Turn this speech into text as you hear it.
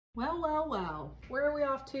Well, well, well. Where are we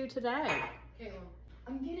off to today? Caitlin,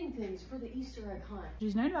 I'm getting things for the Easter egg hunt.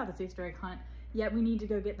 She's known about this Easter egg hunt, yet we need to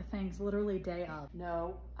go get the things literally day of.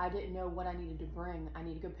 No, I didn't know what I needed to bring. I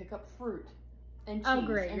need to go pick up fruit and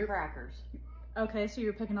cheese and crackers. Okay, so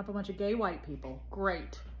you're picking up a bunch of gay white people.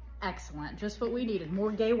 Great. Excellent. Just what we needed.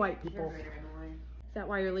 More gay white people. You're very annoying. Is that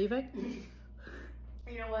why you're leaving?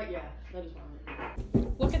 You know what? Yeah, that is why.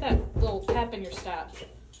 Look at that little pep in your step.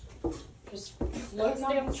 Just floating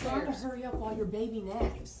down the Trying to stairs. hurry up while your baby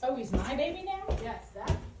naps. Oh, he's my baby now? Yes,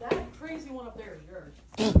 that crazy one up there is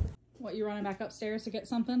yours. What, you running back upstairs to get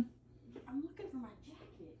something? I'm looking for my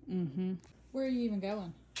jacket. Mm-hmm. Where are you even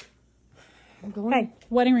going? I'm going Hey,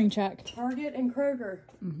 wedding ring check. Target and Kroger.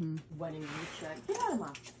 Mm-hmm. Wedding ring check. Get out of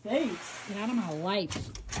my face. Get out of my life.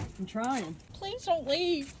 I'm trying. Please don't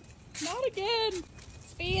leave. Not again.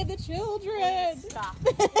 Feed the children. Stop.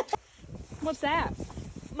 What's that?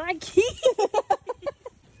 My key.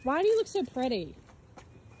 Why do you look so pretty?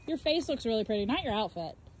 Your face looks really pretty, not your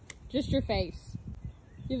outfit. Just your face.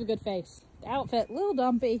 You have a good face. The outfit, a little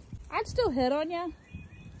dumpy. I'd still hit on you,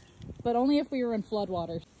 but only if we were in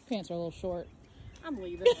floodwaters. Pants are a little short. I'm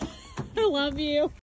leaving. I love you.